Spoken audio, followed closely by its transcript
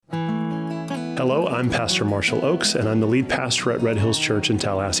Hello, I'm Pastor Marshall Ochs, and I'm the lead pastor at Red Hills Church in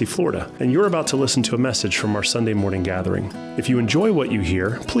Tallahassee, Florida. And you're about to listen to a message from our Sunday morning gathering. If you enjoy what you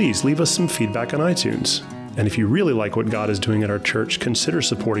hear, please leave us some feedback on iTunes. And if you really like what God is doing at our church, consider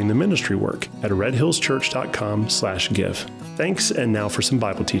supporting the ministry work at redhillschurch.com/give. Thanks, and now for some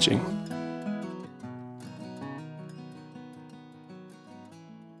Bible teaching.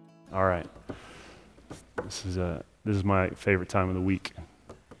 All right. This is my favorite time of the week.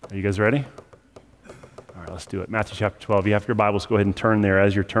 Are you guys ready? All right, let's do it. Matthew chapter 12. You have your Bibles, go ahead and turn there.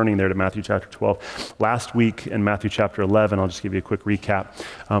 As you're turning there to Matthew chapter 12. Last week in Matthew chapter 11, I'll just give you a quick recap.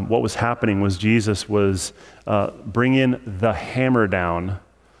 What was happening was Jesus was bringing the hammer down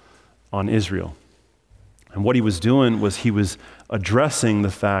on Israel. And what he was doing was he was addressing the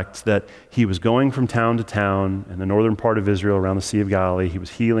fact that he was going from town to town in the northern part of Israel around the Sea of Galilee. He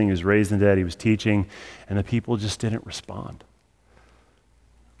was healing, he was raising the dead, he was teaching, and the people just didn't respond.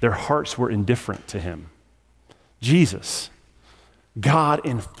 Their hearts were indifferent to him. Jesus, God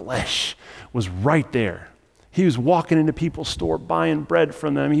in flesh, was right there. He was walking into people's store, buying bread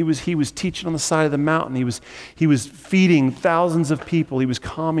from them. He was teaching on the side of the mountain. He was feeding thousands of people. He was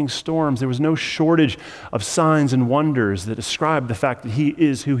calming storms. There was no shortage of signs and wonders that described the fact that he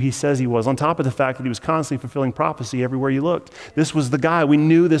is who he says he was, on top of the fact that he was constantly fulfilling prophecy everywhere you looked. This was the guy. We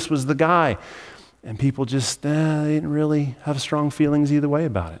knew this was the guy. And people just, they didn't really have strong feelings either way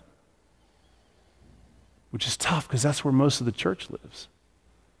about it. Which is tough because that's where most of the church lives.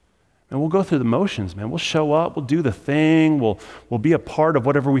 And we'll go through the motions, man. We'll show up, we'll do the thing, we'll be a part of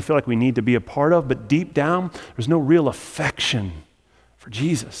whatever we feel like we need to be a part of, but deep down, there's no real affection for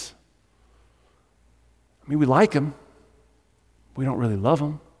Jesus. I mean, we like him. We don't really love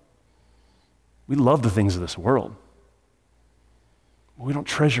him. We love the things of this world. But we don't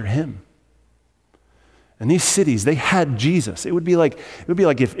treasure him. And these cities, they had Jesus. It would be like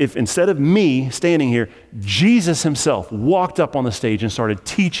if instead of me standing here, Jesus himself walked up on the stage and started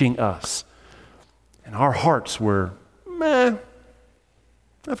teaching us. And our hearts were, meh,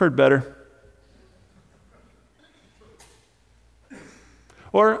 I've heard better.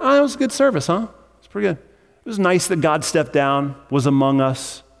 Or, it was a good service, huh? It's pretty good. It was nice that God stepped down, was among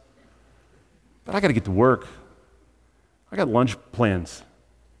us. But I got to get to work. I got lunch plans.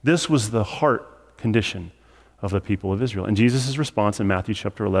 This was the heart condition of the people of Israel. And Jesus' response in Matthew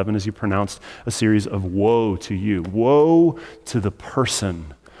chapter 11 is he pronounced a series of woe to you. Woe to the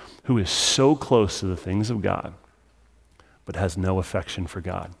person who is so close to the things of God, but has no affection for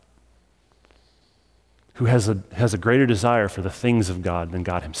God. Who has a greater desire for the things of God than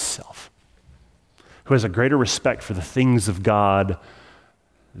God himself. Who has a greater respect for the things of God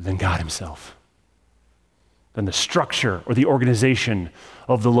than God himself. Than the structure or the organization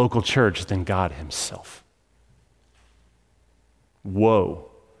of the local church than God himself. Woe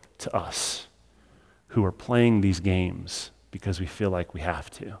to us who are playing these games because we feel like we have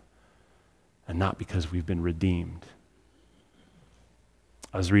to and not because we've been redeemed.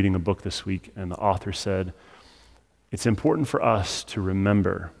 I was reading a book this week and the author said, it's important for us to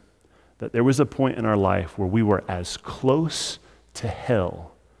remember that there was a point in our life where we were as close to hell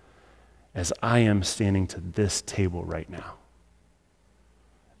as I am standing to this table right now.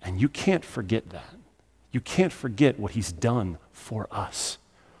 And you can't forget that. You can't forget what he's done for us.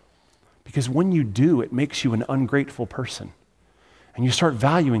 Because when you do, it makes you an ungrateful person. And you start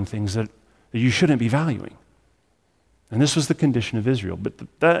valuing things that you shouldn't be valuing. And this was the condition of Israel. But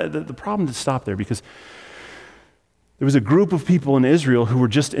the problem didn't stop there, because there was a group of people in Israel who were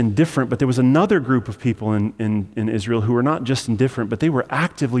just indifferent, but there was another group of people in Israel who were not just indifferent, but they were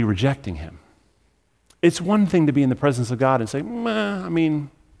actively rejecting him. It's one thing to be in the presence of God and say,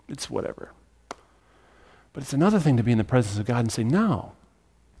 it's whatever. But it's another thing to be in the presence of God and say, no,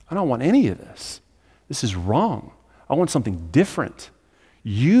 I don't want any of this. This is wrong. I want something different.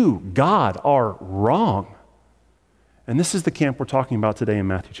 You, God, are wrong. And this is the camp we're talking about today in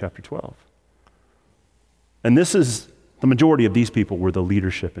Matthew chapter 12. And the majority of these people were the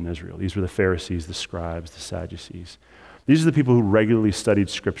leadership in Israel. These were the Pharisees, the scribes, the Sadducees. These are the people who regularly studied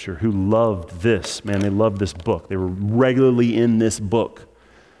Scripture, who loved this. Man, they loved this book. They were regularly in this book.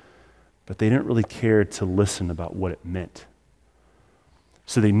 But they didn't really care to listen about what it meant.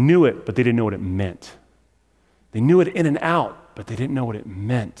 So they knew it, but they didn't know what it meant. They knew it in and out, but they didn't know what it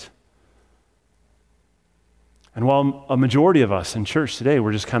meant. And while a majority of us in church today,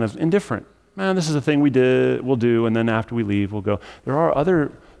 we're just kind of indifferent. Man, this is a thing we'll do, and then after we leave, we'll go. There are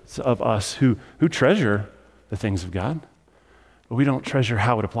others of us who treasure the things of God, but we don't treasure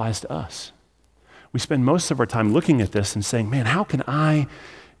how it applies to us. We spend most of our time looking at this and saying, man, how can I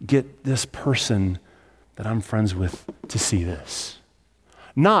get this person that I'm friends with to see this?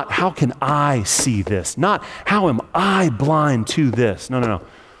 Not how can I see this? Not how am I blind to this? No.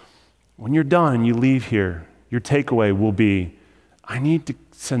 When you're done and you leave here, your takeaway will be, I need to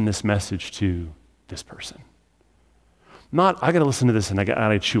send this message to this person. Not, I got to listen to this and I got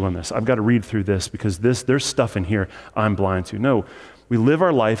to chew on this. I've got to read through this because there's stuff in here I'm blind to. No, we live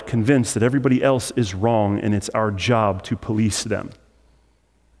our life convinced that everybody else is wrong and it's our job to police them.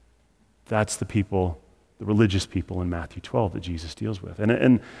 That's the people, the religious people in Matthew 12 that Jesus deals with.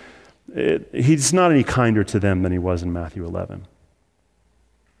 He's not any kinder to them than he was in Matthew 11.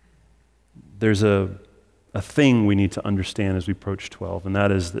 There's a thing we need to understand as we approach 12, and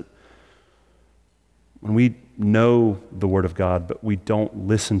that is that when we know the Word of God, but we don't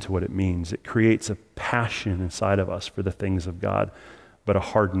listen to what it means, it creates a passion inside of us for the things of God, but a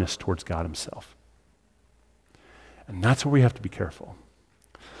hardness towards God himself. And that's where we have to be careful.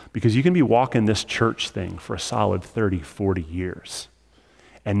 Because you can be walking this church thing for a solid 30, 40 years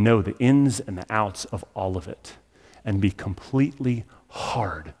and know the ins and the outs of all of it and be completely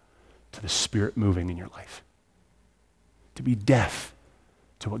hard to the Spirit moving in your life. To be deaf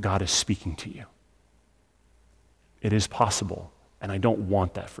to what God is speaking to you. It is possible, and I don't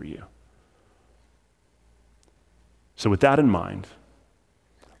want that for you. So with that in mind,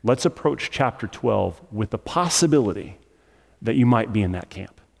 let's approach chapter 12 with the possibility that you might be in that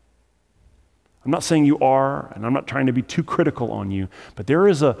camp. I'm not saying you are, and I'm not trying to be too critical on you, but there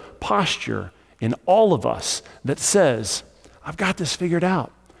is a posture in all of us that says, I've got this figured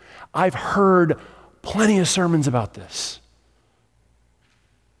out. I've heard plenty of sermons about this.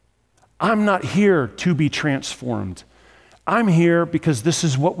 I'm not here to be transformed. I'm here because this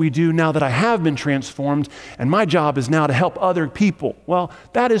is what we do now that I have been transformed, and my job is now to help other people. Well,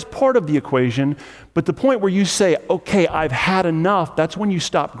 that is part of the equation, but the point where you say, okay, I've had enough, that's when you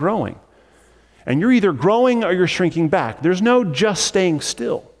stop growing. And you're either growing or you're shrinking back. There's no just staying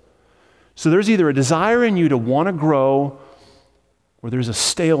still. So there's either a desire in you to want to grow or there's a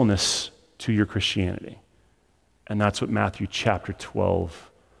staleness to your Christianity. And that's what Matthew chapter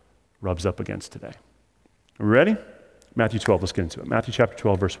 12 rubs up against today. Are we ready? Matthew 12, let's get into it. Matthew chapter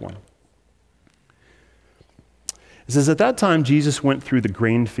 12, verse 1. It says, at that time Jesus went through the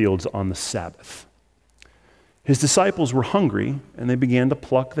grain fields on the Sabbath. His disciples were hungry, and they began to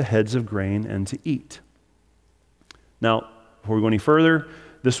pluck the heads of grain and to eat. Now, before we go any further,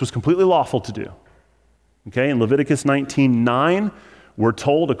 this was completely lawful to do. Okay, in Leviticus 19:9, we're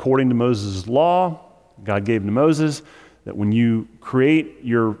told, according to Moses' law, God gave to Moses, that when you create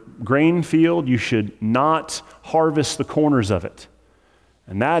your grain field, you should not harvest the corners of it.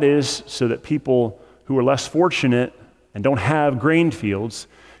 And that is so that people who are less fortunate and don't have grain fields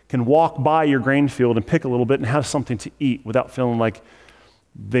can walk by your grain field and pick a little bit and have something to eat without feeling like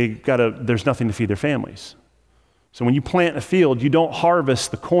there's nothing to feed their families. So when you plant a field, you don't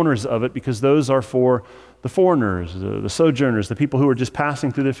harvest the corners of it because those are for the foreigners, the sojourners, the people who are just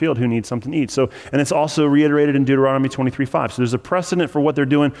passing through the field who need something to eat. So, and it's also reiterated in Deuteronomy 23:5. So there's a precedent for what they're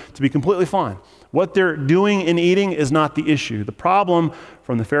doing to be completely fine. What they're doing in eating is not the issue. The problem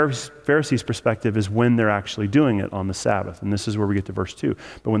from the Pharisees' perspective is when they're actually doing it on the Sabbath. And this is where we get to verse 2.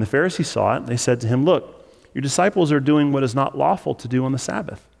 But when the Pharisees saw it, they said to him, look, your disciples are doing what is not lawful to do on the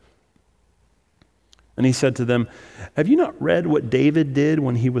Sabbath. And he said to them, have you not read what David did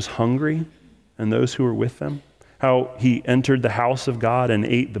when he was hungry and those who were with them? How he entered the house of God and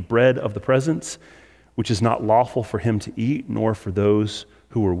ate the bread of the presence, which is not lawful for him to eat, nor for those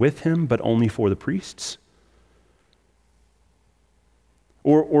who were with him, but only for the priests?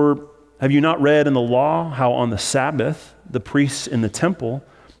 Or have you not read in the law how on the Sabbath, the priests in the temple,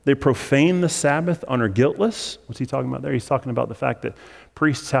 they profane the Sabbath and are guiltless? What's he talking about there? He's talking about the fact that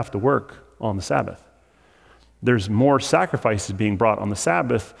priests have to work on the Sabbath. There's more sacrifices being brought on the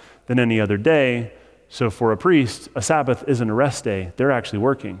Sabbath than any other day. So for a priest, a Sabbath isn't a rest day. They're actually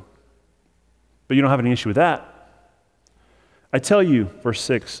working. But you don't have any issue with that. I tell you, verse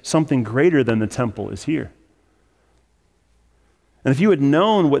 6, something greater than the temple is here. And if you had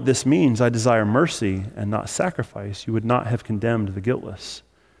known what this means, I desire mercy and not sacrifice, you would not have condemned the guiltless.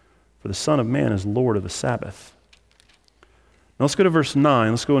 For the Son of Man is Lord of the Sabbath. Now let's go to verse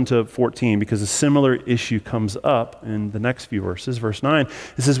 9. Let's go into 14 because a similar issue comes up in the next few verses. Verse 9,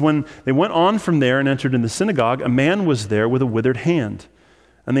 it says, when they went on from there and entered in the synagogue, a man was there with a withered hand.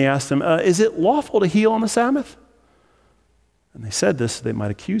 And they asked him, is it lawful to heal on the Sabbath? And they said this so they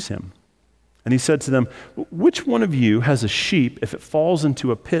might accuse him. And he said to them, which one of you has a sheep, if it falls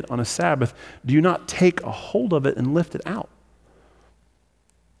into a pit on a Sabbath, do you not take a hold of it and lift it out?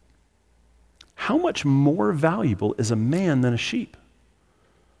 How much more valuable is a man than a sheep?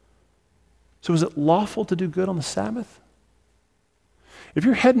 So is it lawful to do good on the Sabbath? If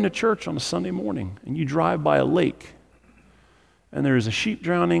you're heading to church on a Sunday morning and you drive by a lake and there is a sheep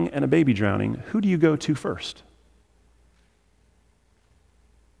drowning and a baby drowning, who do you go to first?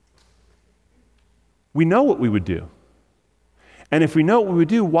 We know what we would do. And if we know what we would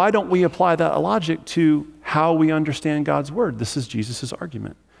do, why don't we apply that logic to how we understand God's word? This is Jesus'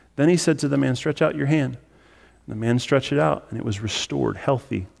 argument. Then he said to the man, stretch out your hand. And the man stretched it out, and it was restored,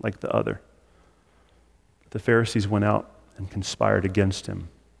 healthy like the other. The Pharisees went out and conspired against him,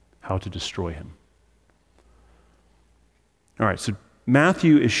 how to destroy him. All right, so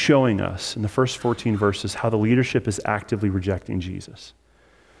Matthew is showing us in the first 14 verses how the leadership is actively rejecting Jesus.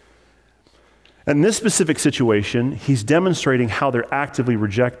 In this specific situation, he's demonstrating how they're actively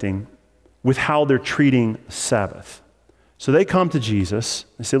rejecting with how they're treating Sabbath. So they come to Jesus.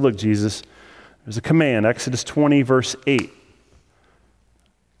 They say, look, Jesus, there's a command, Exodus 20, verse 8.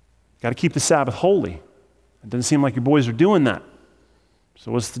 Got to keep the Sabbath holy. It doesn't seem like your boys are doing that.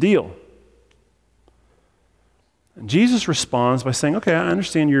 So what's the deal? And Jesus responds by saying, okay, I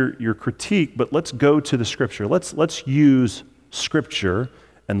understand your critique, but let's go to the Scripture. Let's use Scripture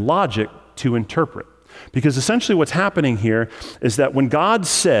and logic to interpret. Because essentially what's happening here is that when God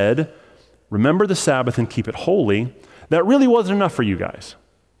said, remember the Sabbath and keep it holy, that really wasn't enough for you guys.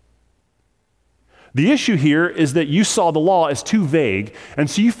 The issue here is that you saw the law as too vague, and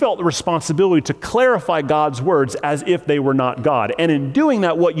so you felt the responsibility to clarify God's words as if they were not God. And in doing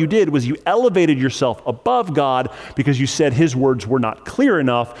that, what you did was you elevated yourself above God because you said his words were not clear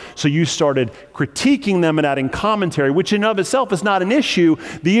enough, so you started critiquing them and adding commentary, which in and of itself is not an issue.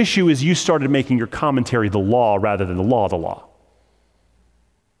 The issue is you started making your commentary the law rather than the law the law.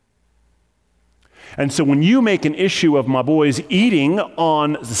 And so when you make an issue of my boys eating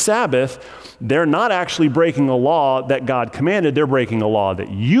on the Sabbath, they're not actually breaking a law that God commanded, they're breaking a law that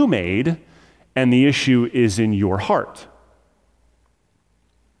you made, and the issue is in your heart.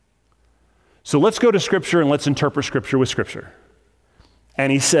 So let's go to Scripture and let's interpret Scripture with Scripture.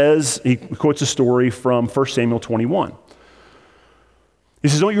 And he quotes a story from 1 Samuel 21. He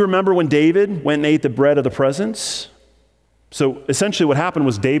says, don't you remember when David went and ate the bread of the presence? So essentially what happened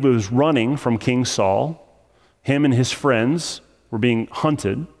was David was running from King Saul. Him and his friends were being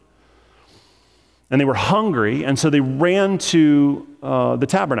hunted. And they were hungry, and so they ran to the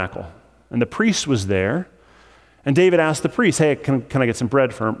tabernacle. And the priest was there. And David asked the priest, hey, can I get some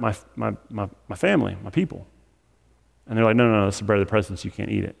bread for my family, my people? And they're like, no, that's the bread of the presence. You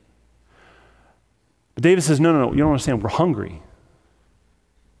can't eat it. But David says, no, you don't understand. We're hungry.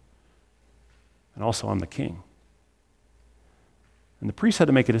 And also, I'm the king. And the priest had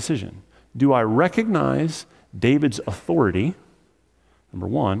to make a decision. Do I recognize David's authority, number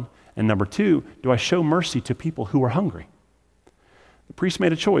one, and number two, do I show mercy to people who are hungry? The priest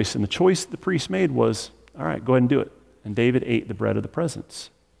made a choice, and the choice the priest made was, all right, go ahead and do it. And David ate the bread of the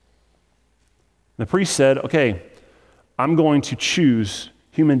presence. And the priest said, okay, I'm going to choose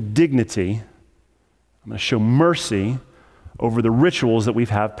human dignity. I'm going to show mercy over the rituals that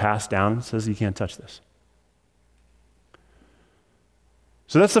we've had passed down. It says you can't touch this.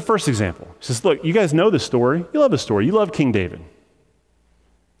 So that's the first example. He says, look, you guys know this story. You love this story. You love King David.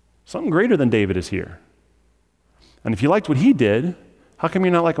 Something greater than David is here. And if you liked what he did, how come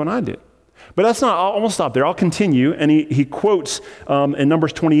you're not like what I did? But that's not, I won't stop there. I'll continue. And he quotes in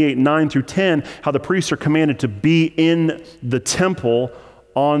Numbers 28, 9 through 10, how the priests are commanded to be in the temple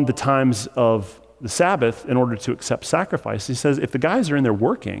on the times of the Sabbath in order to accept sacrifice. He says, if the guys are in there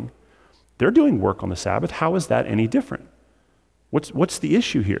working, they're doing work on the Sabbath. How is that any different? What's the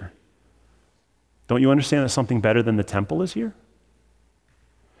issue here? Don't you understand that something better than the temple is here?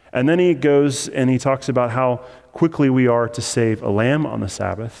 And then he goes and he talks about how quickly we are to save a lamb on the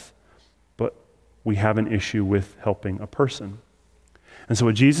Sabbath, but we have an issue with helping a person. And so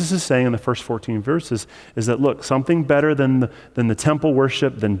what Jesus is saying in the first 14 verses is that, look, something better than the temple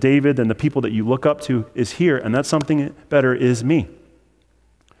worship, than David, than the people that you look up to is here, and that something better is me.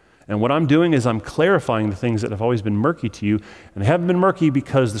 And what I'm doing is I'm clarifying the things that have always been murky to you, and they haven't been murky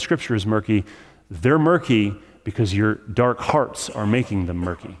because the Scripture is murky. They're murky because your dark hearts are making them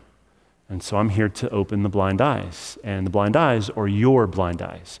murky. And so I'm here to open the blind eyes, and the blind eyes are your blind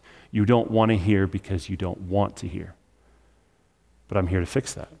eyes. You don't want to hear because you don't want to hear. But I'm here to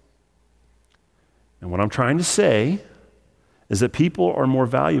fix that. And what I'm trying to say is that people are more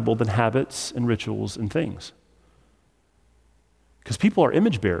valuable than habits and rituals and things. Because people are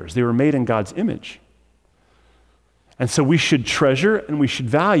image bearers. They were made in God's image. And so we should treasure and we should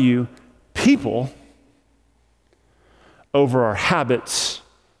value people over our habits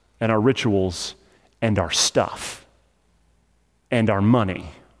and our rituals and our stuff and our money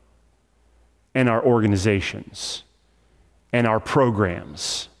and our organizations and our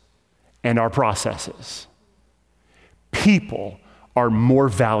programs and our processes. People are more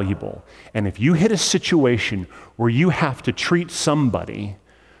valuable. And if you hit a situation where you have to treat somebody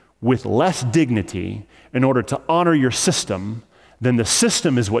with less dignity in order to honor your system, then the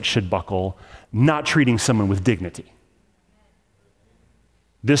system is what should buckle, not treating someone with dignity.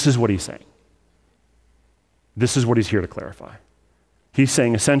 This is what he's saying. This is what he's here to clarify. He's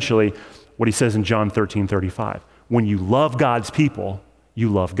saying essentially what he says in John 13:35. When you love God's people, you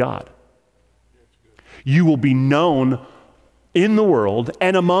love God. You will be known in the world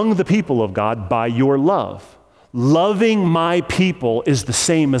and among the people of God by your love. Loving my people is the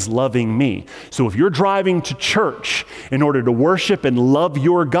same as loving me. So if you're driving to church in order to worship and love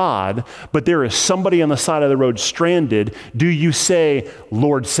your God, but there is somebody on the side of the road stranded, do you say,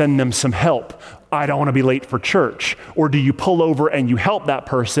 Lord, send them some help? I don't want to be late for church. Or do you pull over and you help that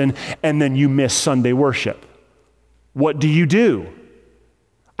person and then you miss Sunday worship? What do you do?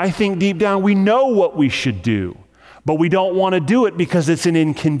 I think deep down we know what we should do, but we don't want to do it because it's an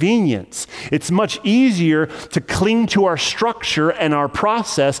inconvenience. It's much easier to cling to our structure and our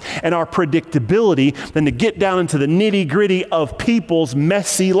process and our predictability than to get down into the nitty-gritty of people's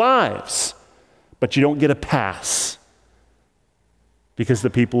messy lives. But you don't get a pass because the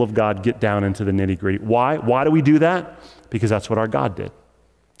people of God get down into the nitty-gritty. Why? Why do we do that? Because that's what our God did.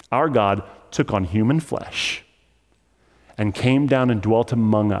 Our God took on human flesh and came down and dwelt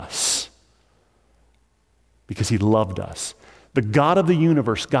among us because he loved us. The God of the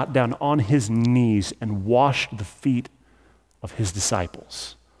universe got down on his knees and washed the feet of his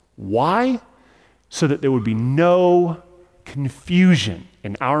disciples. Why? So that there would be no confusion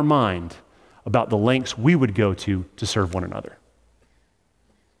in our mind about the lengths we would go to serve one another.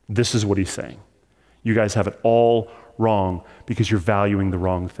 This is what he's saying. You guys have it all wrong because you're valuing the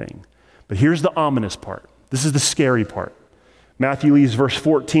wrong thing. But here's the ominous part. This is the scary part. Matthew leaves verse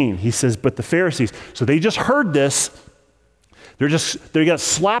 14. He says, but the Pharisees, so they just heard this. They got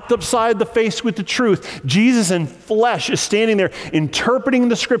slapped upside the face with the truth. Jesus in flesh is standing there interpreting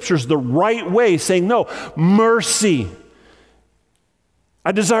the scriptures the right way, saying, no, mercy.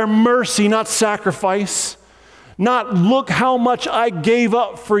 I desire mercy, not sacrifice. Not look how much I gave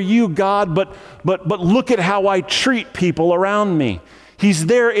up for you, God, but look at how I treat people around me. He's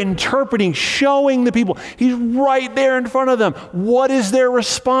there interpreting, showing the people. He's right there in front of them. What is their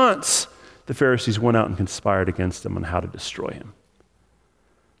response? The Pharisees went out and conspired against him on how to destroy him.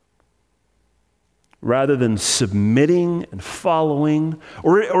 Rather than submitting and following,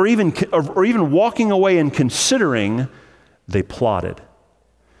 or even walking away and considering, they plotted.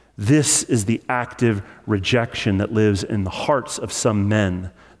 This is the active rejection that lives in the hearts of some men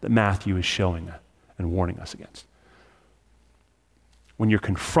that Matthew is showing and warning us against. When you're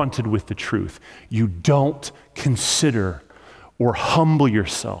confronted with the truth, you don't consider or humble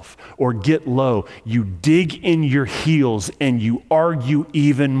yourself or get low. You dig in your heels and you argue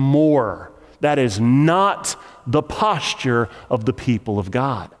even more. That is not the posture of the people of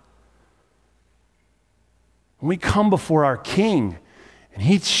God. When we come before our King and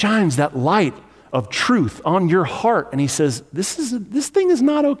he shines that light of truth on your heart and he says, this thing is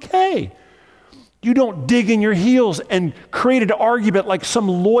not okay. You don't dig in your heels and create an argument like some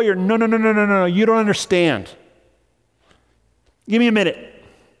lawyer. No, you don't understand. Give me a minute.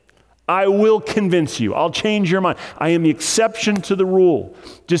 I will convince you. I'll change your mind. I am the exception to the rule.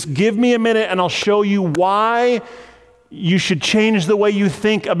 Just give me a minute and I'll show you why you should change the way you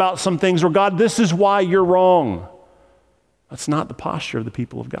think about some things. Or God, this is why you're wrong. That's not the posture of the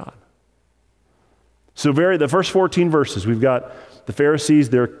people of God. So the first 14 verses, we've got the Pharisees,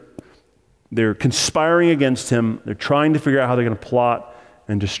 they're conspiring against him. They're trying to figure out how they're going to plot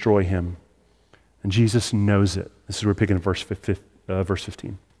and destroy him. And Jesus knows it. This is where we're picking up verse 15.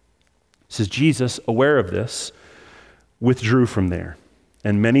 It says, Jesus, aware of this, withdrew from there.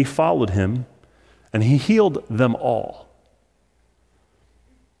 And many followed him, and he healed them all.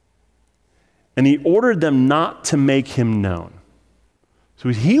 And he ordered them not to make him known. So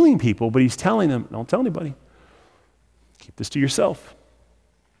he's healing people, but he's telling them, don't tell anybody. Keep this to yourself.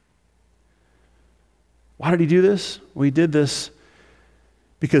 Why did he do this? Well, he did this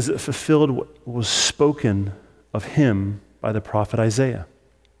because it fulfilled what was spoken of him by the prophet Isaiah.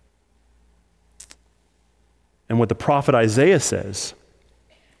 And what the prophet Isaiah says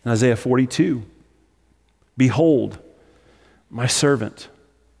in Isaiah 42, behold, my servant,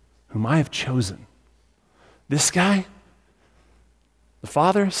 whom I have chosen. This guy, the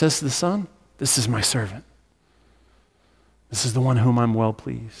Father says to the Son, this is my servant. This is the one whom I'm well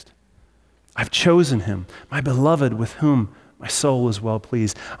pleased. I've chosen him, my beloved with whom my soul is well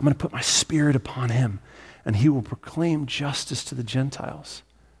pleased. I'm going to put my spirit upon him, and he will proclaim justice to the Gentiles.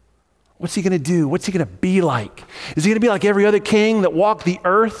 What's he going to do? What's he going to be like? Is he going to be like every other king that walked the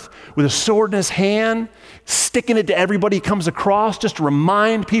earth with a sword in his hand, sticking it to everybody he comes across just to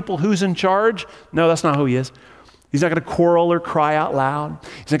remind people who's in charge? No, that's not who he is. He's not going to quarrel or cry out loud.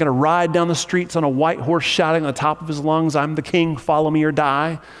 He's not going to ride down the streets on a white horse shouting on the top of his lungs, "I'm the king, follow me or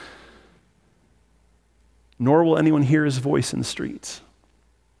die." Nor will anyone hear his voice in the streets.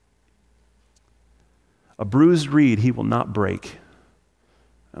 A bruised reed he will not break,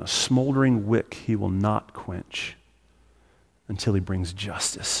 and a smoldering wick he will not quench until he brings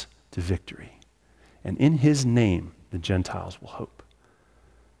justice to victory. And in his name, the Gentiles will hope.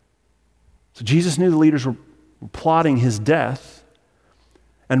 So Jesus knew the leaders were plotting his death,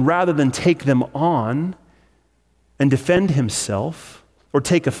 and rather than take them on and defend himself or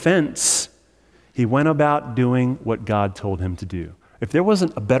take offense, he went about doing what God told him to do. If there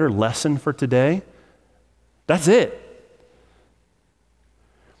wasn't a better lesson for today, that's it.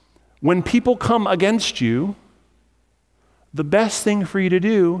 When people come against you, the best thing for you to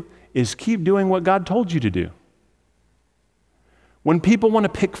do is keep doing what God told you to do. When people want to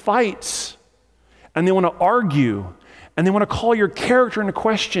pick fights and they want to argue and they want to call your character into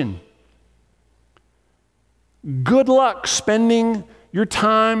question, good luck spending your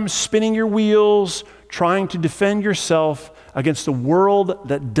time spinning your wheels trying to defend yourself against a world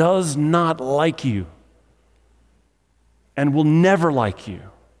that does not like you and will never like you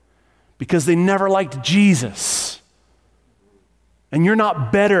because they never liked Jesus. And you're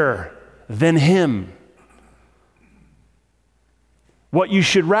not better than him. What you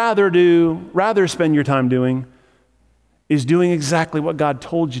should rather spend your time doing, is doing exactly what God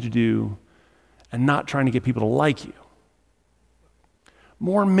told you to do and not trying to get people to like you.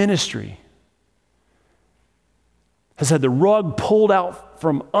 More ministry has had the rug pulled out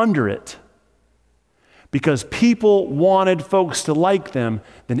from under it because people wanted folks to like them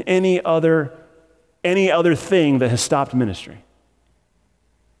than any other thing that has stopped ministry.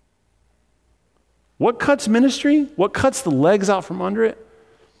 What cuts ministry? What cuts the legs out from under it?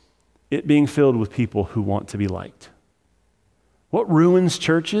 It being filled with people who want to be liked. What ruins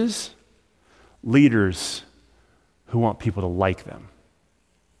churches? Leaders who want people to like them.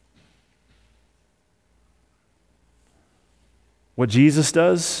 What Jesus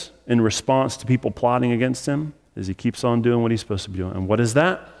does in response to people plotting against him is he keeps on doing what he's supposed to be doing. And what is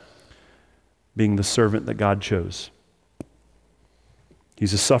that? Being the servant that God chose.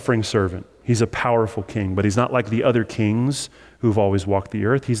 He's a suffering servant. He's a powerful king, but he's not like the other kings who've always walked the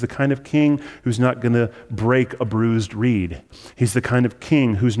earth. He's the kind of king who's not going to break a bruised reed. He's the kind of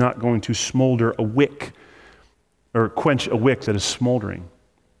king who's not going to smolder a wick or quench a wick that is smoldering.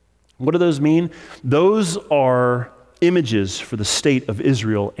 What do those mean? Those are images for the state of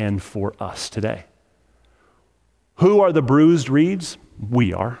Israel and for us today. Who are the bruised reeds?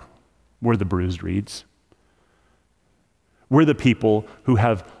 We are. We're the bruised reeds. We're the people who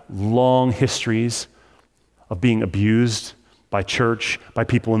have long histories of being abused by church, by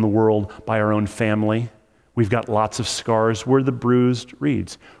people in the world, by our own family. We've got lots of scars. We're the bruised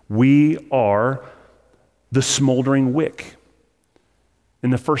reeds. We are the smoldering wick.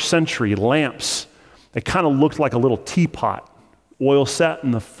 In the first century, lamps, they kind of looked like a little teapot. Oil sat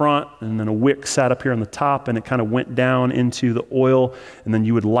in the front, and then a wick sat up here on the top, and it kind of went down into the oil, and then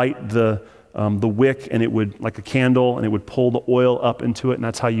you would light the wick, and it would, like a candle, and it would pull the oil up into it, and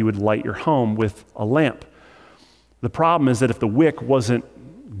that's how you would light your home with a lamp. The problem is that if the wick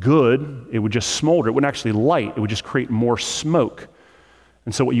wasn't good, it would just smolder. It wouldn't actually light. It would just create more smoke.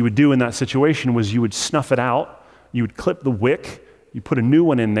 And so what you would do in that situation was you would snuff it out, you would clip the wick, you put a new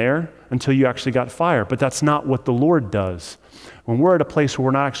one in there until you actually got fire. But that's not what the Lord does. When we're at a place where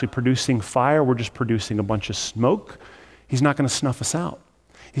we're not actually producing fire, we're just producing a bunch of smoke, he's not going to snuff us out.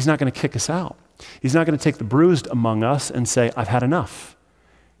 He's not going to kick us out. He's not going to take the bruised among us and say, I've had enough.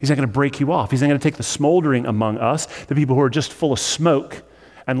 He's not going to break you off. He's not going to take the smoldering among us, the people who are just full of smoke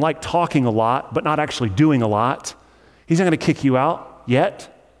and like talking a lot, but not actually doing a lot. He's not going to kick you out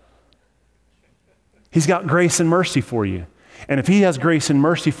yet. He's got grace and mercy for you. And if he has grace and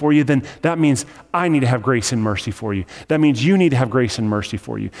mercy for you, then that means I need to have grace and mercy for you. That means you need to have grace and mercy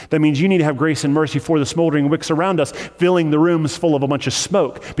for you. That means you need to have grace and mercy for the smoldering wicks around us, filling the rooms full of a bunch of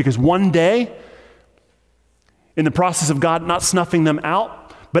smoke. Because one day, in the process of God not snuffing them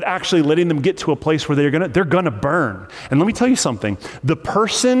out, but actually letting them get to a place where they're gonna burn. And let me tell you something. The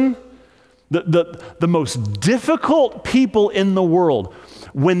person, the most difficult people in the world,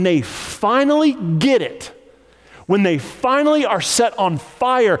 when they finally get it, when they finally are set on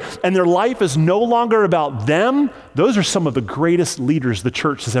fire and their life is no longer about them, those are some of the greatest leaders the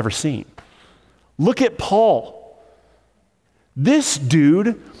church has ever seen. Look at Paul. This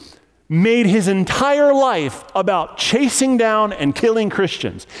dude made his entire life about chasing down and killing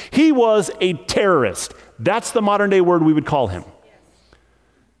Christians. He was a terrorist. That's the modern day word we would call him.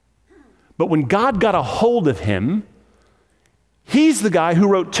 But when God got a hold of him, he's the guy who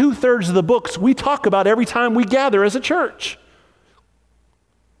wrote 2/3 of the books we talk about every time we gather as a church.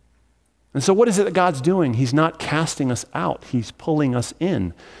 And so what is it that God's doing? He's not casting us out. He's pulling us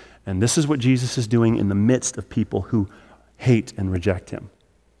in. And this is what Jesus is doing in the midst of people who hate and reject him.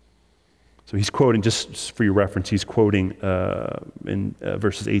 So he's quoting, just for your reference, he's quoting in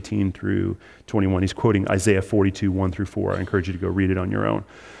verses 18 through 21. He's quoting Isaiah 42, 1 through 4. I encourage you to go read it on your own.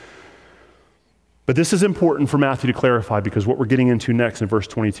 But this is important for Matthew to clarify, because what we're getting into next in verse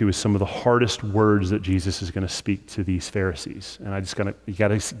 22 is some of the hardest words that Jesus is going to speak to these Pharisees. And you got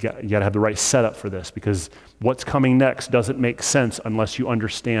to have the right setup for this, because what's coming next doesn't make sense unless you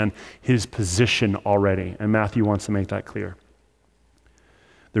understand his position already. And Matthew wants to make that clear.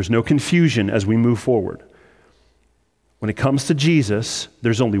 There's no confusion as we move forward. When it comes to Jesus,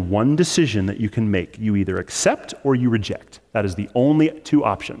 there's only one decision that you can make. You either accept or you reject. That is the only two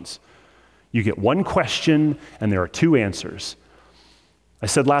options. You get one question and there are two answers. I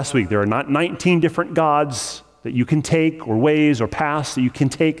said last week, there are not 19 different gods that you can take, or ways or paths that you can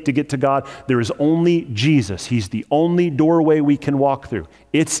take to get to God. There is only Jesus. He's the only doorway we can walk through.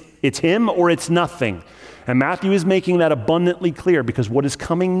 It's him or it's nothing. And Matthew is making that abundantly clear, because what is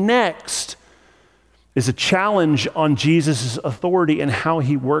coming next is a challenge on Jesus' authority and how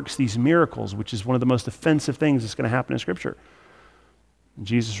he works these miracles, which is one of the most offensive things that's going to happen in Scripture. And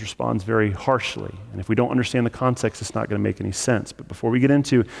Jesus responds very harshly. And if we don't understand the context, it's not going to make any sense. But before we get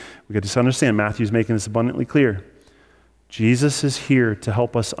into, we got to understand, Matthew's making this abundantly clear. Jesus is here to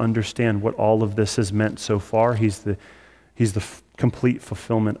help us understand what all of this has meant so far. He's the complete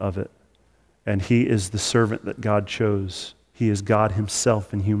fulfillment of it. And he is the servant that God chose. He is God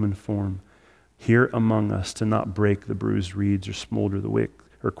himself in human form, here among us to not break the bruised reeds or smolder the wick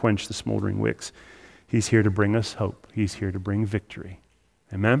or quench the smoldering wicks. He's here to bring us hope. He's here to bring victory.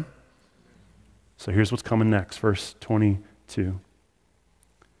 Amen? So here's what's coming next, verse 22.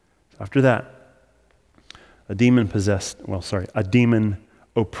 After that, a demon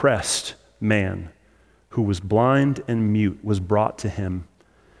oppressed man who was blind and mute was brought to him,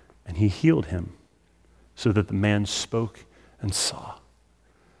 and he healed him so that the man spoke and saw.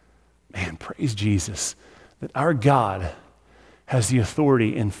 Man, praise Jesus that our God has the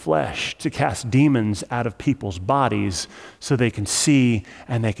authority in flesh to cast demons out of people's bodies so they can see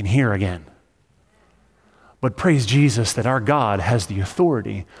and they can hear again. But praise Jesus that our God has the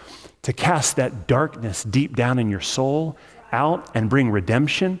authority to cast that darkness deep down in your soul out and bring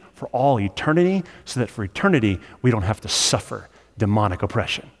redemption for all eternity, so that for eternity we don't have to suffer demonic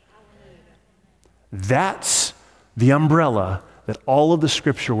oppression. That's the umbrella that all of the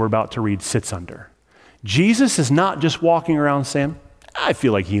scripture we're about to read sits under. Jesus is not just walking around saying, I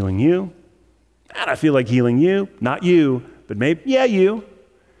feel like healing you, and I feel like healing you, not you, but maybe, yeah, you.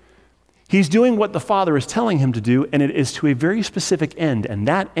 He's doing what the Father is telling him to do, and it is to a very specific end, and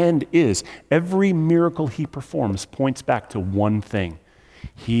that end is every miracle he performs points back to one thing.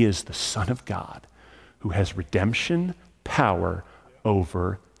 He is the Son of God who has redemption power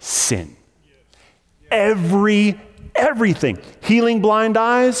over sin. Everything. Healing blind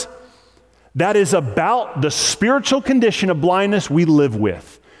eyes, that is about the spiritual condition of blindness we live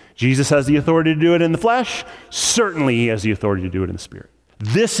with. Jesus has the authority to do it in the flesh. Certainly he has the authority to do it in the spirit.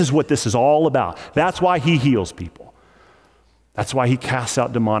 This is what this is all about. That's why he heals people. That's why he casts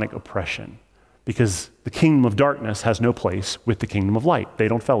out demonic oppression, because the kingdom of darkness has no place with the kingdom of light. They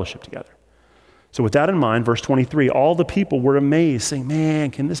don't fellowship together. So with that in mind, verse 23, all the people were amazed, saying,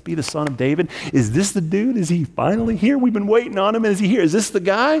 man, can this be the son of David? Is this the dude? Is he finally here? We've been waiting on him. Is he here? Is this the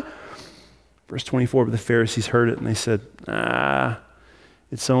guy? Verse 24, but the Pharisees heard it and they said,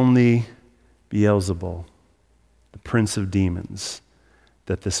 it's only Beelzebul, the prince of demons,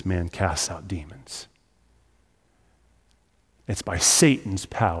 that this man casts out demons. It's by Satan's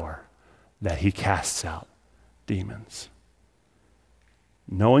power that he casts out demons.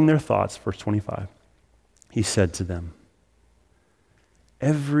 Knowing their thoughts, verse 25, he said to them,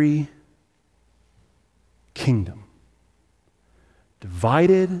 every kingdom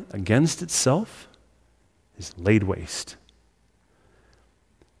divided against itself is laid waste.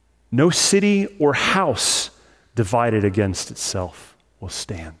 No city or house divided against itself will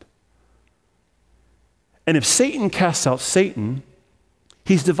stand. And if Satan casts out Satan,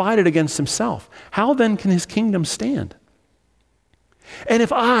 he's divided against himself. How then can his kingdom stand? And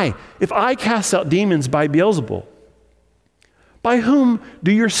if I cast out demons by Beelzebul, by whom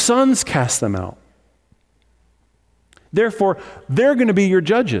do your sons cast them out? Therefore, they're going to be your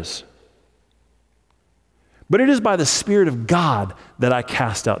judges. But it is by the Spirit of God that I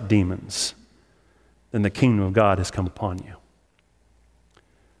cast out demons, and the kingdom of God has come upon you.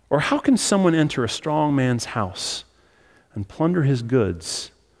 Or how can someone enter a strong man's house and plunder his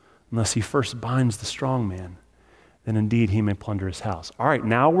goods unless he first binds the strong man? Then indeed he may plunder his house. All right,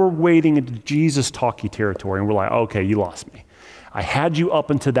 now we're wading into Jesus talky territory, and we're like, okay, you lost me. I had you up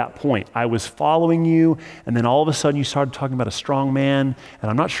until that point. I was following you, and then all of a sudden you started talking about a strong man, and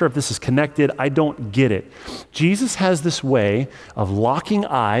I'm not sure if this is connected. I don't get it. Jesus has this way of locking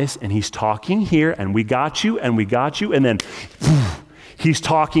eyes, and he's talking here, and we got you, and then he's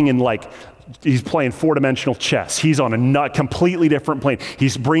talking in he's playing four-dimensional chess. He's on a completely different plane.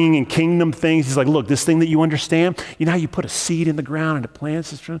 He's bringing in kingdom things. He's like, look, this thing that you understand, you know how you put a seed in the ground and it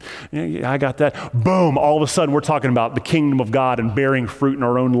plants? I got that. Boom, all of a sudden we're talking about the kingdom of God and bearing fruit in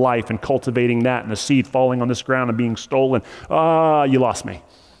our own life and cultivating that, and a seed falling on this ground and being stolen. You lost me.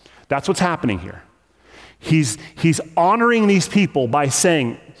 That's what's happening here. He's honoring these people by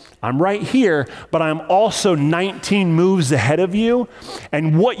saying, I'm right here, but I'm also 19 moves ahead of you,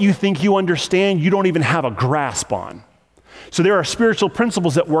 and what you think you understand, you don't even have a grasp on. So there are spiritual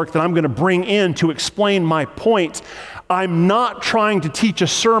principles at work that I'm going to bring in to explain my point. I'm not trying to teach a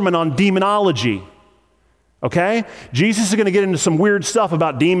sermon on demonology. Okay? Jesus is going to get into some weird stuff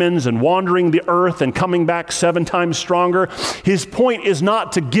about demons and wandering the earth and coming back 7 times stronger. His point is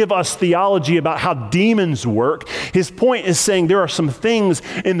not to give us theology about how demons work. His point is saying there are some things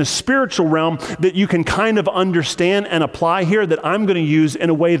in the spiritual realm that you can kind of understand and apply here that I'm going to use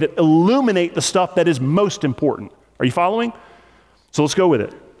in a way that illuminate the stuff that is most important. Are you following? So let's go with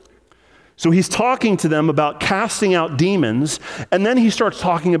it. So he's talking to them about casting out demons, and then he starts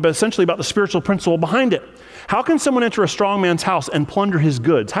talking about essentially about the spiritual principle behind it. How can someone enter a strong man's house and plunder his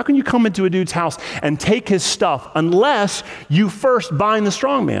goods? How can you come into a dude's house and take his stuff unless you first bind the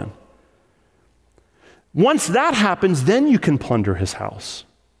strong man? Once that happens, then you can plunder his house.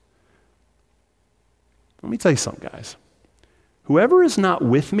 Let me tell you something, guys. Whoever is not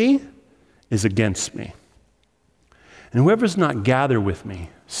with me is against me. And whoever is not gathered with me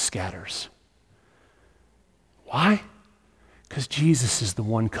scatters. Why? Because Jesus is the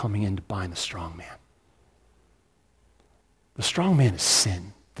one coming in to bind the strong man. The strong man is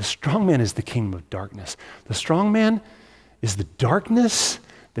sin. The strong man is the kingdom of darkness. The strong man is the darkness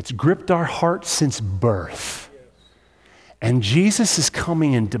that's gripped our hearts since birth. And Jesus is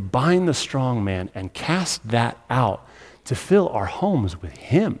coming in to bind the strong man and cast that out to fill our homes with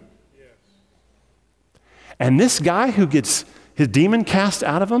him. And this guy who gets his demon cast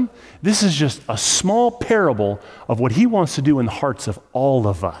out of him, this is just a small parable of what he wants to do in the hearts of all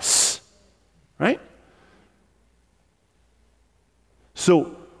of us, right?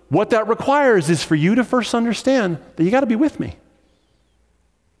 So what that requires is for you to first understand that you got to be with me.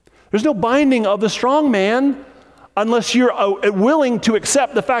 There's no binding of the strong man unless you're willing to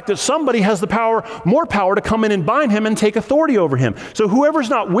accept the fact that somebody has the power, more power to come in and bind him and take authority over him. So whoever's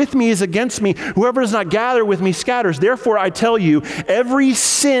not with me is against me. Whoever does not gather with me scatters. Therefore, I tell you, every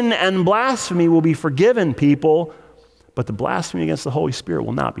sin and blasphemy will be forgiven, people, but the blasphemy against the Holy Spirit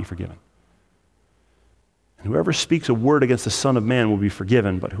will not be forgiven. And whoever speaks a word against the Son of Man will be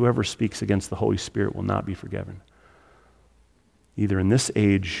forgiven, but whoever speaks against the Holy Spirit will not be forgiven, either in this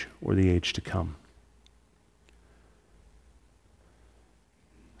age or the age to come.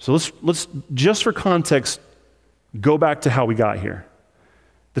 So let's just for context, go back to how we got here.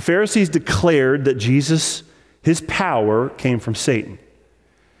 The Pharisees declared that Jesus, his power came from Satan.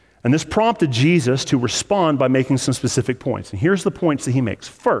 And this prompted Jesus to respond by making some specific points. And here's the points that he makes.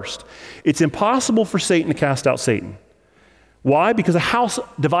 First, it's impossible for Satan to cast out Satan. Why? Because a house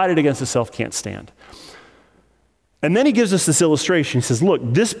divided against itself can't stand. And then he gives us this illustration. He says, look,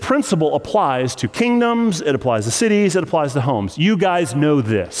 this principle applies to kingdoms, it applies to cities, it applies to homes. You guys know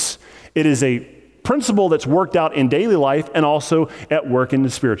this. It is a principle that's worked out in daily life and also at work in the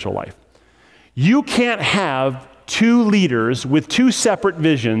spiritual life. You can't have 2 leaders with 2 separate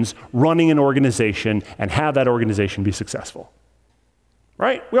visions running an organization and have that organization be successful.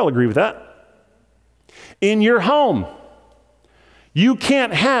 Right? We all agree with that. In your home, you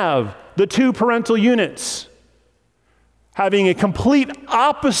can't have the 2 parental units having a complete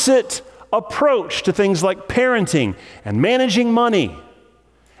opposite approach to things like parenting and managing money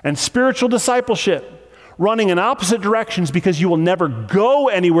and spiritual discipleship, running in opposite directions because you will never go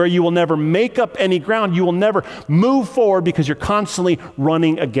anywhere, you will never make up any ground, you will never move forward because you're constantly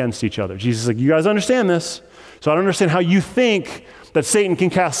running against each other. Jesus is like, you guys understand this? So I don't understand how you think that Satan can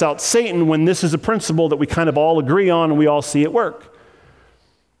cast out Satan when this is a principle that we kind of all agree on and we all see at work.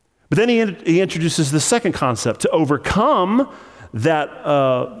 But then he introduces the second concept. To overcome that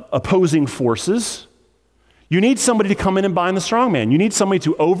opposing forces, you need somebody to come in and bind the strong man. You need somebody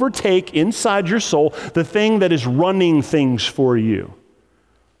to overtake inside your soul the thing that is running things for you.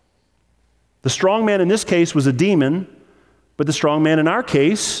 The strong man in this case was a demon, but the strong man in our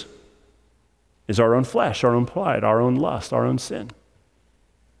case is our own flesh, our own pride, our own lust, our own sin.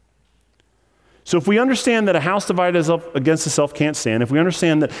 So if we understand that a house divided against itself can't stand, if we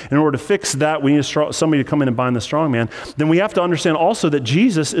understand that in order to fix that, we need somebody to come in and bind the strong man, then we have to understand also that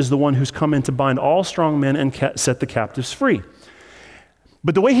Jesus is the one who's come in to bind all strong men and set the captives free.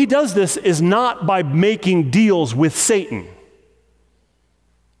 But the way he does this is not by making deals with Satan.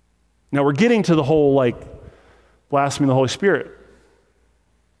 Now we're getting to the whole blasphemy of the Holy Spirit.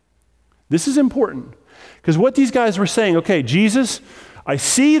 This is important because what these guys were saying, okay, Jesus, I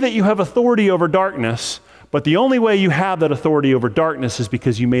see that you have authority over darkness, but the only way you have that authority over darkness is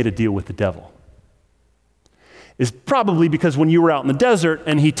because you made a deal with the devil. It's probably because when you were out in the desert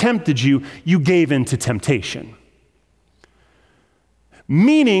and he tempted you, you gave in to temptation.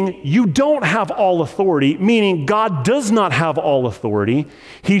 Meaning you don't have all authority, meaning God does not have all authority.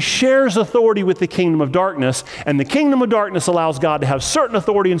 He shares authority with the kingdom of darkness, and the kingdom of darkness allows God to have certain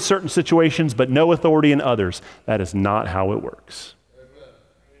authority in certain situations, but no authority in others. That is not how it works.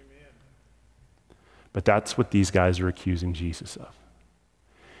 Amen. But that's what these guys are accusing Jesus of.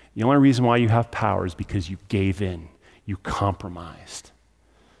 The only reason why you have power is because you gave in, you compromised.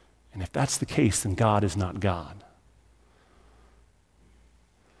 And if that's the case, then God is not God.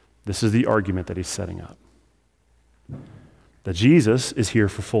 This is the argument that he's setting up. That Jesus is here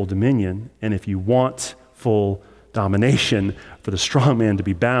for full dominion, and if you want full domination for the strong man to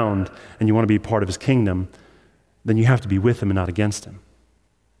be bound, and you want to be part of his kingdom, then you have to be with him and not against him.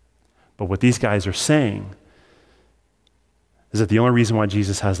 But what these guys are saying is that the only reason why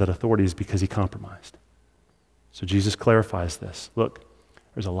Jesus has that authority is because he compromised. So Jesus clarifies this. Look,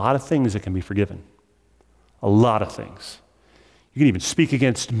 there's a lot of things that can be forgiven. A lot of things. You can even speak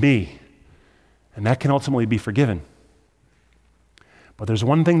against me, and that can ultimately be forgiven. But there's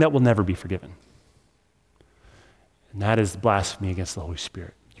one thing that will never be forgiven, and that is blasphemy against the Holy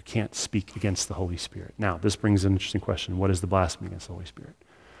Spirit. You can't speak against the Holy Spirit. Now, this brings an interesting question. What is the blasphemy against the Holy Spirit?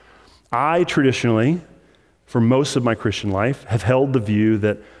 I traditionally, for most of my Christian life, have held the view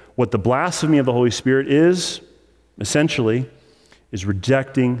that what the blasphemy of the Holy Spirit is, essentially, is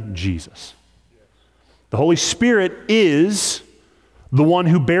rejecting Jesus. The Holy Spirit is the one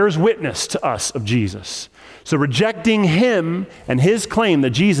who bears witness to us of Jesus. So rejecting him and his claim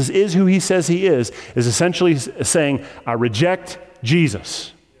that Jesus is who he says he is essentially saying, I reject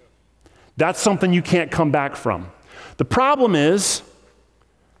Jesus. That's something you can't come back from. The problem is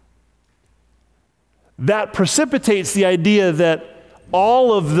that precipitates the idea that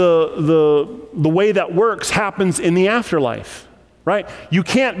all of the way that works happens in the afterlife. Right? You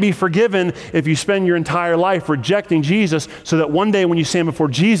can't be forgiven if you spend your entire life rejecting Jesus, so that one day when you stand before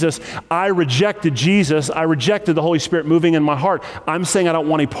Jesus, I rejected Jesus, I rejected the Holy Spirit moving in my heart. I'm saying I don't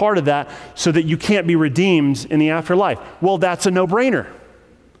want any part of that, so that you can't be redeemed in the afterlife. Well, that's a no-brainer.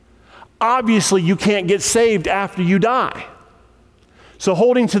 Obviously, you can't get saved after you die. So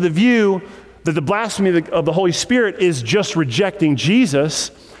holding to the view that the blasphemy of the Holy Spirit is just rejecting Jesus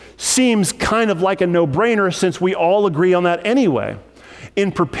seems kind of like a no-brainer, since we all agree on that anyway.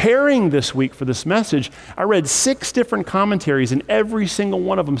 In preparing this week for this message, I read 6 different commentaries, and every single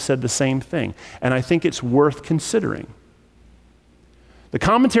one of them said the same thing, and I think it's worth considering. The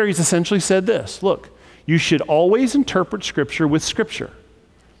commentaries essentially said this: look, you should always interpret Scripture with Scripture.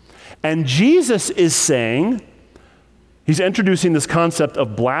 And Jesus is saying, he's introducing this concept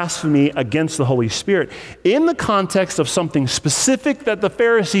of blasphemy against the Holy Spirit in the context of something specific that the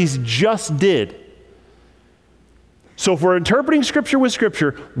Pharisees just did. So if we're interpreting Scripture with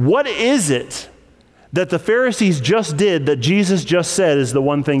Scripture, what is it that the Pharisees just did that Jesus just said is the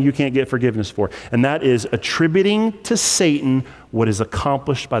one thing you can't get forgiveness for? And that is attributing to Satan what is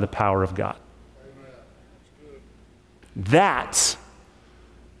accomplished by the power of God. That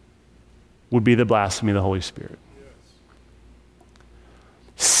would be the blasphemy of the Holy Spirit.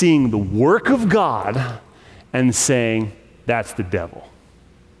 Seeing the work of God and saying, that's the devil.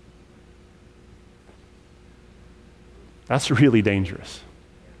 That's really dangerous.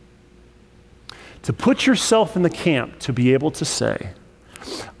 To put yourself in the camp to be able to say,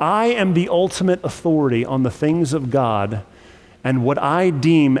 I am the ultimate authority on the things of God, and what I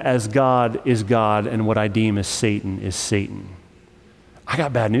deem as God is God, and what I deem as Satan is Satan. I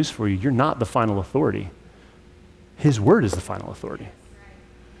got bad news for you. You're not the final authority. His word is the final authority.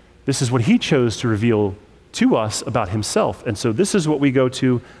 This is what he chose to reveal to us about himself. And so this is what we go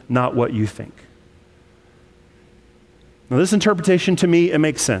to, not what you think. Now this interpretation, to me, it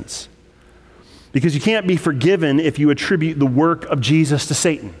makes sense. Because you can't be forgiven if you attribute the work of Jesus to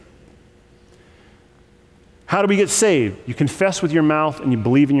Satan. How do we get saved? You confess with your mouth and you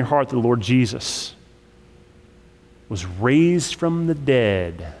believe in your heart that the Lord Jesus was raised from the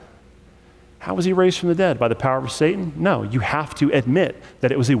dead. How was he raised from the dead? By the power of Satan? No, you have to admit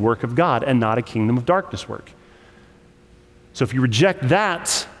that it was a work of God and not a kingdom of darkness work. So if you reject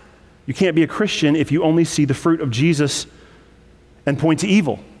that, you can't be a Christian if you only see the fruit of Jesus and point to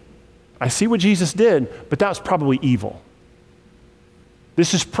evil. I see what Jesus did, but that was probably evil.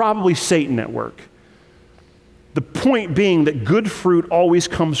 This is probably Satan at work. The point being that good fruit always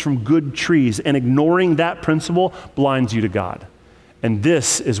comes from good trees, and ignoring that principle blinds you to God. And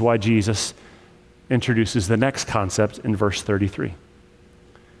this is why Jesus introduces the next concept in verse 33.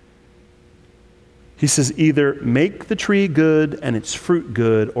 He says, either make the tree good and its fruit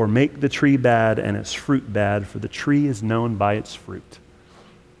good, or make the tree bad and its fruit bad, for the tree is known by its fruit.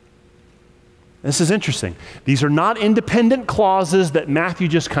 This is interesting. These are not independent clauses that Matthew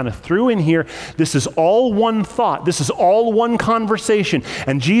just kind of threw in here. This is all one thought. This is all one conversation.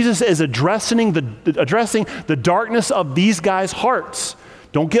 And Jesus is addressing the darkness of these guys' hearts.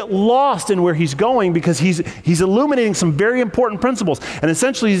 Don't get lost in where he's going, because he's illuminating some very important principles. And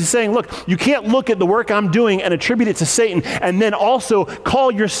essentially he's saying, look, you can't look at the work I'm doing and attribute it to Satan and then also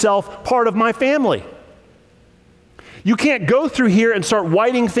call yourself part of my family. You can't go through here and start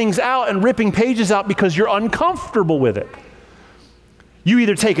whiting things out and ripping pages out because you're uncomfortable with it. You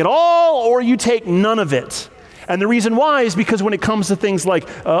either take it all or you take none of it. And the reason why is because when it comes to things like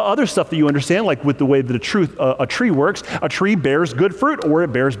other stuff that you understand, like with the way that a tree works, a tree bears good fruit or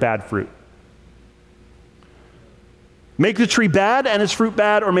it bears bad fruit. Make the tree bad and its fruit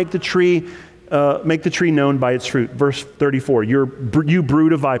bad, or make the tree known by its fruit. Verse 34, you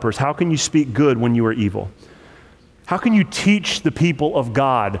brood of vipers, how can you speak good when you are evil? How can you teach the people of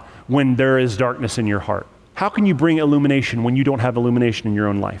God when there is darkness in your heart? How can you bring illumination when you don't have illumination in your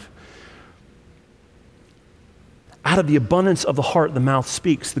own life? Out of the abundance of the heart, the mouth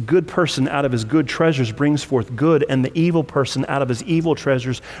speaks. The good person out of his good treasures brings forth good, and the evil person out of his evil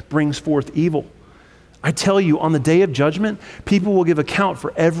treasures brings forth evil. I tell you, on the day of judgment, people will give account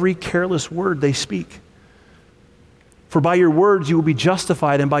for every careless word they speak. For by your words you will be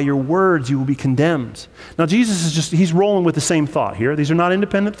justified, and by your words you will be condemned. Now Jesus he's rolling with the same thought here. These are not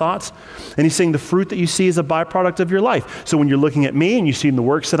independent thoughts. And he's saying the fruit that you see is a byproduct of your life. So when you're looking at me and you see the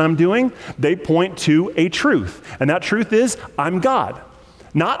works that I'm doing, they point to a truth. And that truth is, I'm God.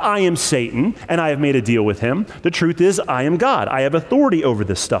 Not I am Satan and I have made a deal with him. The truth is, I am God. I have authority over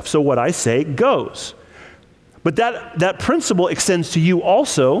this stuff. So what I say goes. But that principle extends to you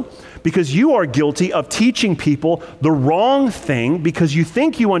also, because you are guilty of teaching people the wrong thing because you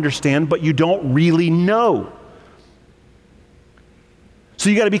think you understand, but you don't really know.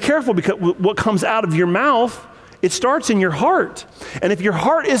 So you got to be careful, because what comes out of your mouth, it starts in your heart. And if your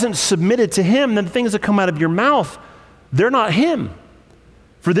heart isn't submitted to him, then things that come out of your mouth, they're not him.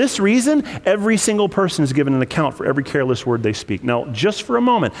 For this reason, every single person is given an account for every careless word they speak. Now, just for a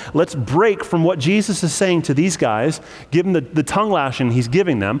moment, let's break from what Jesus is saying to these guys, given the tongue lashing he's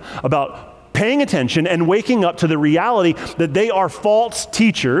giving them, about paying attention and waking up to the reality that they are false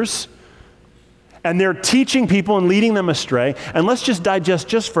teachers, and they're teaching people and leading them astray. And let's just digest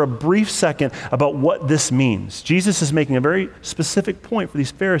just for a brief second about what this means. Jesus is making a very specific point for these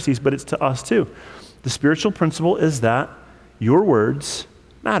Pharisees, but it's to us too. The spiritual principle is that your words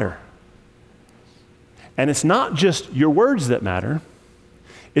matter. And it's not just your words that matter.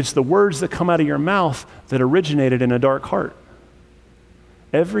 It's the words that come out of your mouth that originated in a dark heart.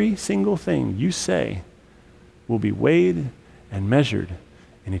 Every single thing you say will be weighed and measured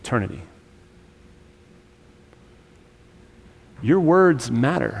in eternity. Your words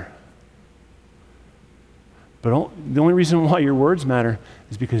matter. But the only reason why your words matter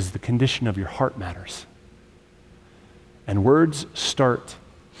is because the condition of your heart matters. And words start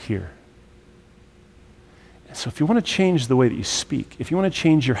here. And so if you want to change the way that you speak, if you want to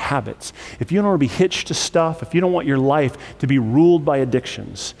change your habits, if you don't want to be hitched to stuff, if you don't want your life to be ruled by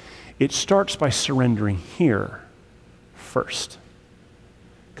addictions, it starts by surrendering here first.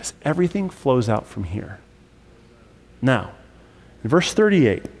 Because everything flows out from here. Now, in verse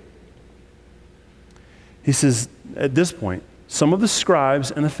 38, he says, at this point, some of the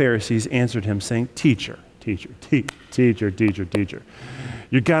scribes and the Pharisees answered him, saying, Teacher. You're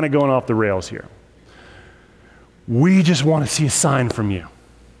kind of going off the rails here. We just want to see a sign from you.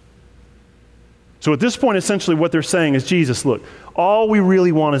 So at this point, essentially what they're saying is, Jesus, look, all we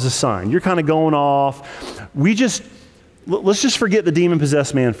really want is a sign. You're kind of going off. Let's just forget the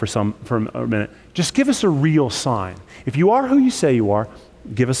demon-possessed man for a minute. Just give us a real sign. If you are who you say you are,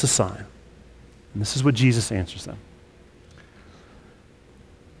 give us a sign. And this is what Jesus answers them.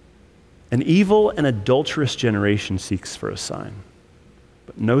 An evil and adulterous generation seeks for a sign,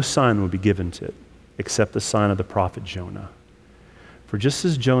 but no sign will be given to it except the sign of the prophet Jonah. For just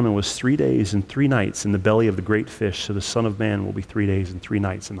as Jonah was 3 days and 3 nights in the belly of the great fish, so the Son of Man will be 3 days and 3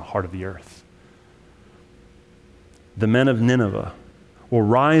 nights in the heart of the earth. The men of Nineveh will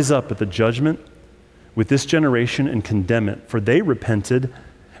rise up at the judgment with this generation and condemn it, for they repented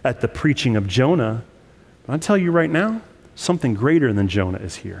at the preaching of Jonah. But I tell you right now, something greater than Jonah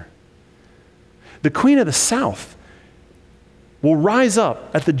is here. The queen of the south will rise up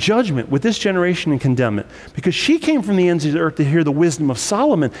at the judgment with this generation and condemn it, because she came from the ends of the earth to hear the wisdom of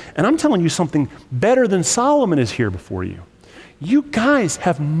Solomon. And I'm telling you, something better than Solomon is here before you. You guys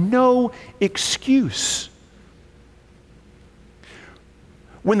have no excuse.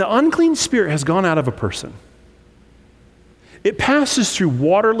 When the unclean spirit has gone out of a person, it passes through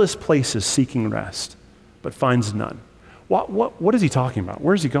waterless places seeking rest, but finds none. What is he talking about?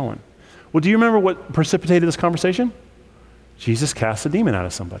 Where is he going? Well, do you remember what precipitated this conversation? Jesus cast a demon out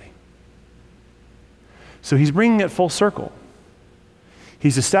of somebody. So he's bringing it full circle.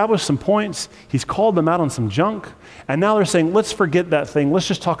 He's established some points. He's called them out on some junk. And now they're saying, let's forget that thing. Let's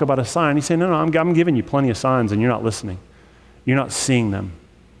just talk about a sign. He's saying, no, I'm giving you plenty of signs and you're not listening. You're not seeing them.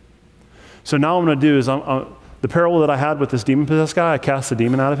 So now what I'm going to do is the parable that I had with this demon-possessed guy, I cast the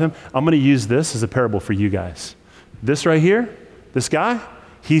demon out of him. I'm going to use this as a parable for you guys. This right here, this guy,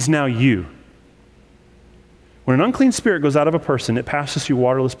 he's now you. When an unclean spirit goes out of a person, it passes through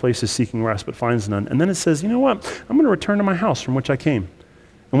waterless places seeking rest, but finds none. And then it says, you know what? I'm going to return to my house from which I came.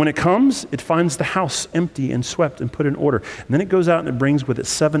 And when it comes, it finds the house empty and swept and put in order. And then it goes out and it brings with it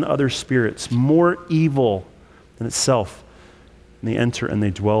 7 other spirits, more evil than itself. And they enter and they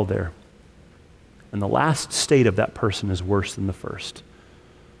dwell there. And the last state of that person is worse than the first.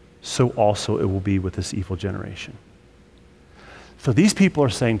 So also it will be with this evil generation. So these people are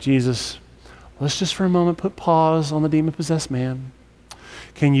saying, Jesus, let's just for a moment put pause on the demon-possessed man.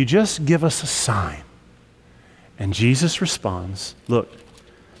 Can you just give us a sign? And Jesus responds, look,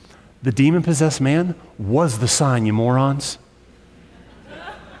 the demon-possessed man was the sign, you morons.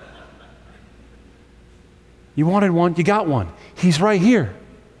 You wanted one, you got one. He's right here.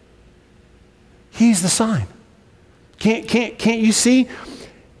 He's the sign. Can't you see?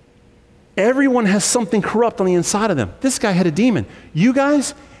 Everyone has something corrupt on the inside of them. This guy had a demon. You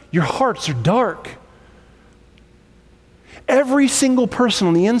guys, your hearts are dark. Every single person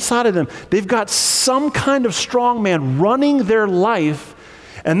on the inside of them, they've got some kind of strong man running their life,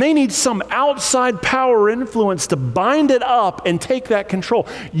 and they need some outside power or influence to bind it up and take that control.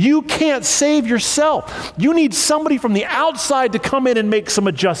 You can't save yourself. You need somebody from the outside to come in and make some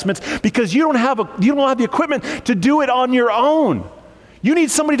adjustments, because you don't have the equipment to do it on your own. You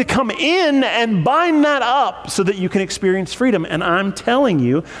need somebody to come in and bind that up so that you can experience freedom. And I'm telling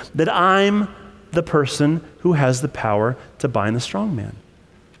you that I'm the person who has the power to bind the strong man.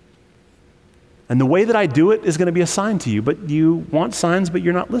 And the way that I do it is going to be a sign to you, but you want signs, but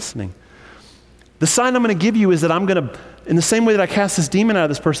you're not listening. The sign I'm going to give you is that I'm going to, in the same way that I cast this demon out of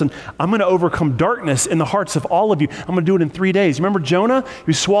this person, I'm going to overcome darkness in the hearts of all of you. I'm going to do it in 3 days. You remember Jonah? He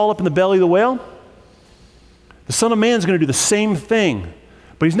was swallowed up in the belly of the whale? The Son of Man is going to do the same thing,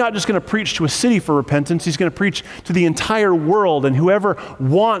 but he's not just going to preach to a city for repentance. He's going to preach to the entire world, and whoever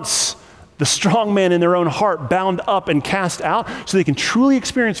wants the strong man in their own heart bound up and cast out so they can truly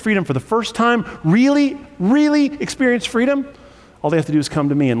experience freedom for the first time, really, really experience freedom, all they have to do is come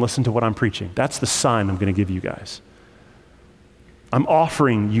to me and listen to what I'm preaching. That's the sign I'm going to give you guys. I'm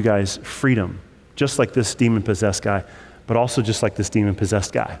offering you guys freedom, just like this demon-possessed guy, but also just like this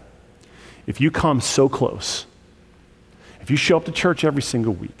demon-possessed guy. If you come so close, if you show up to church every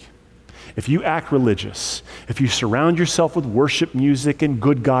single week, if you act religious, if you surround yourself with worship music and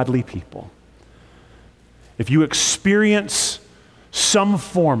good godly people, if you experience some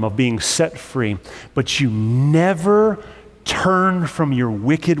form of being set free, but you never turn from your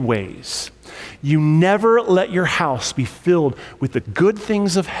wicked ways, you never let your house be filled with the good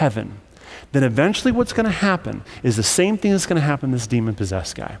things of heaven, then eventually what's going to happen is the same thing that's going to happen to this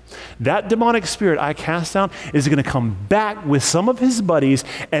demon-possessed guy. That demonic spirit I cast out is going to come back with some of his buddies,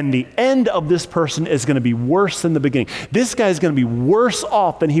 and the end of this person is going to be worse than the beginning. This guy is going to be worse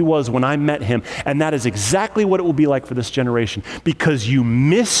off than he was when I met him, and that is exactly what it will be like for this generation, because you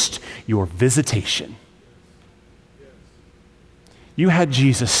missed your visitation. You had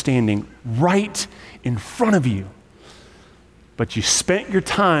Jesus standing right in front of you, but you spent your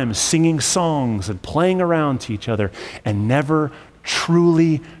time singing songs and playing around to each other and never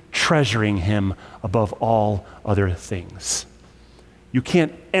truly treasuring him above all other things. You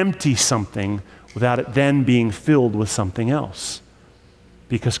can't empty something without it then being filled with something else,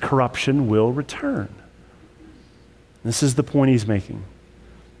 because corruption will return. This is the point he's making.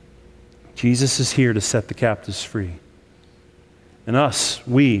 Jesus is here to set the captives free. And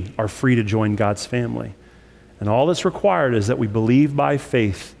we are free to join God's family. And all that's required is that we believe by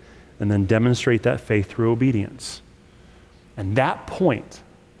faith and then demonstrate that faith through obedience. And that point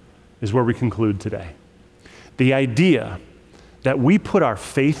is where we conclude today. The idea that we put our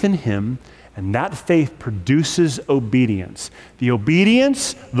faith in him and that faith produces obedience. The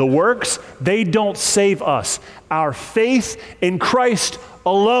obedience, the works, they don't save us. Our faith in Christ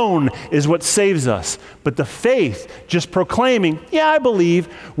alone is what saves us. But the faith, just proclaiming, yeah, I believe,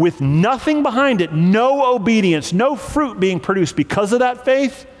 with nothing behind it, no obedience, no fruit being produced because of that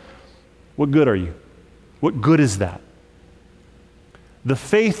faith, what good are you? What good is that? The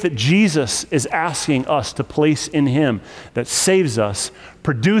faith that Jesus is asking us to place in him that saves us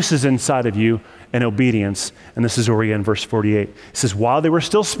produces inside of you an obedience. And this is where we get in verse 48. It says, while they were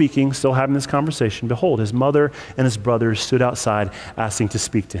still speaking, still having this conversation, behold, his mother and his brothers stood outside asking to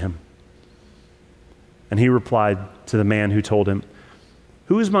speak to him. And he replied to the man who told him,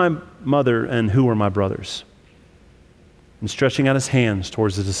 who is my mother and who are my brothers? And stretching out his hands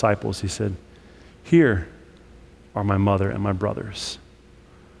towards the disciples, he said, here are my mother and my brothers.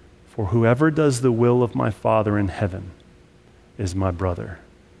 For whoever does the will of my Father in heaven is my brother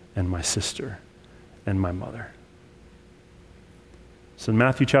and my sister and my mother. So in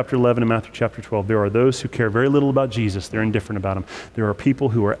Matthew chapter 11 and Matthew chapter 12, there are those who care very little about Jesus. They're indifferent about him. There are people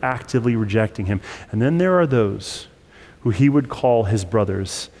who are actively rejecting him. And then there are those who he would call his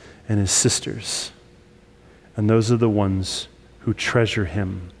brothers and his sisters. And those are the ones who treasure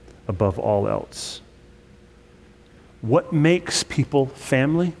him above all else. What makes people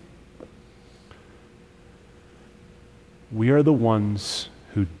family? We are the ones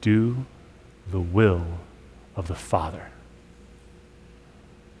who do the will of the Father.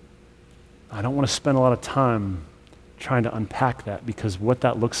 I don't want to spend a lot of time trying to unpack that, because what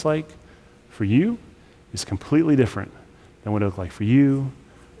that looks like for you is completely different than what it looks like for you,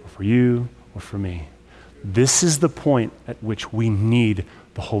 or for me. This is the point at which we need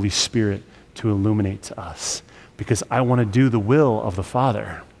the Holy Spirit to illuminate to us, because I want to do the will of the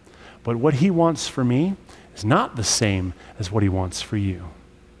Father. But what he wants for me is not the same as what he wants for you.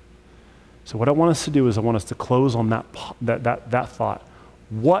 So what I want us to do is I want us to close on that thought.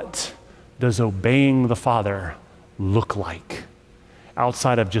 What does obeying the Father look like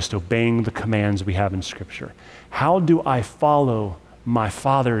outside of just obeying the commands we have in Scripture? How do I follow my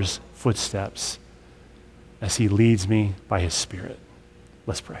Father's footsteps as he leads me by his Spirit?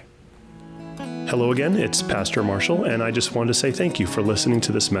 Let's pray. Hello again, it's Pastor Marshall, and I just wanted to say thank you for listening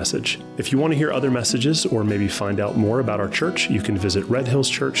to this message. If you want to hear other messages or maybe find out more about our church, you can visit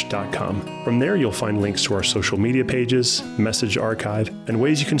redhillschurch.com. From there, you'll find links to our social media pages, message archive, and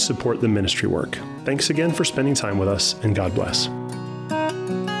ways you can support the ministry work. Thanks again for spending time with us, and God bless.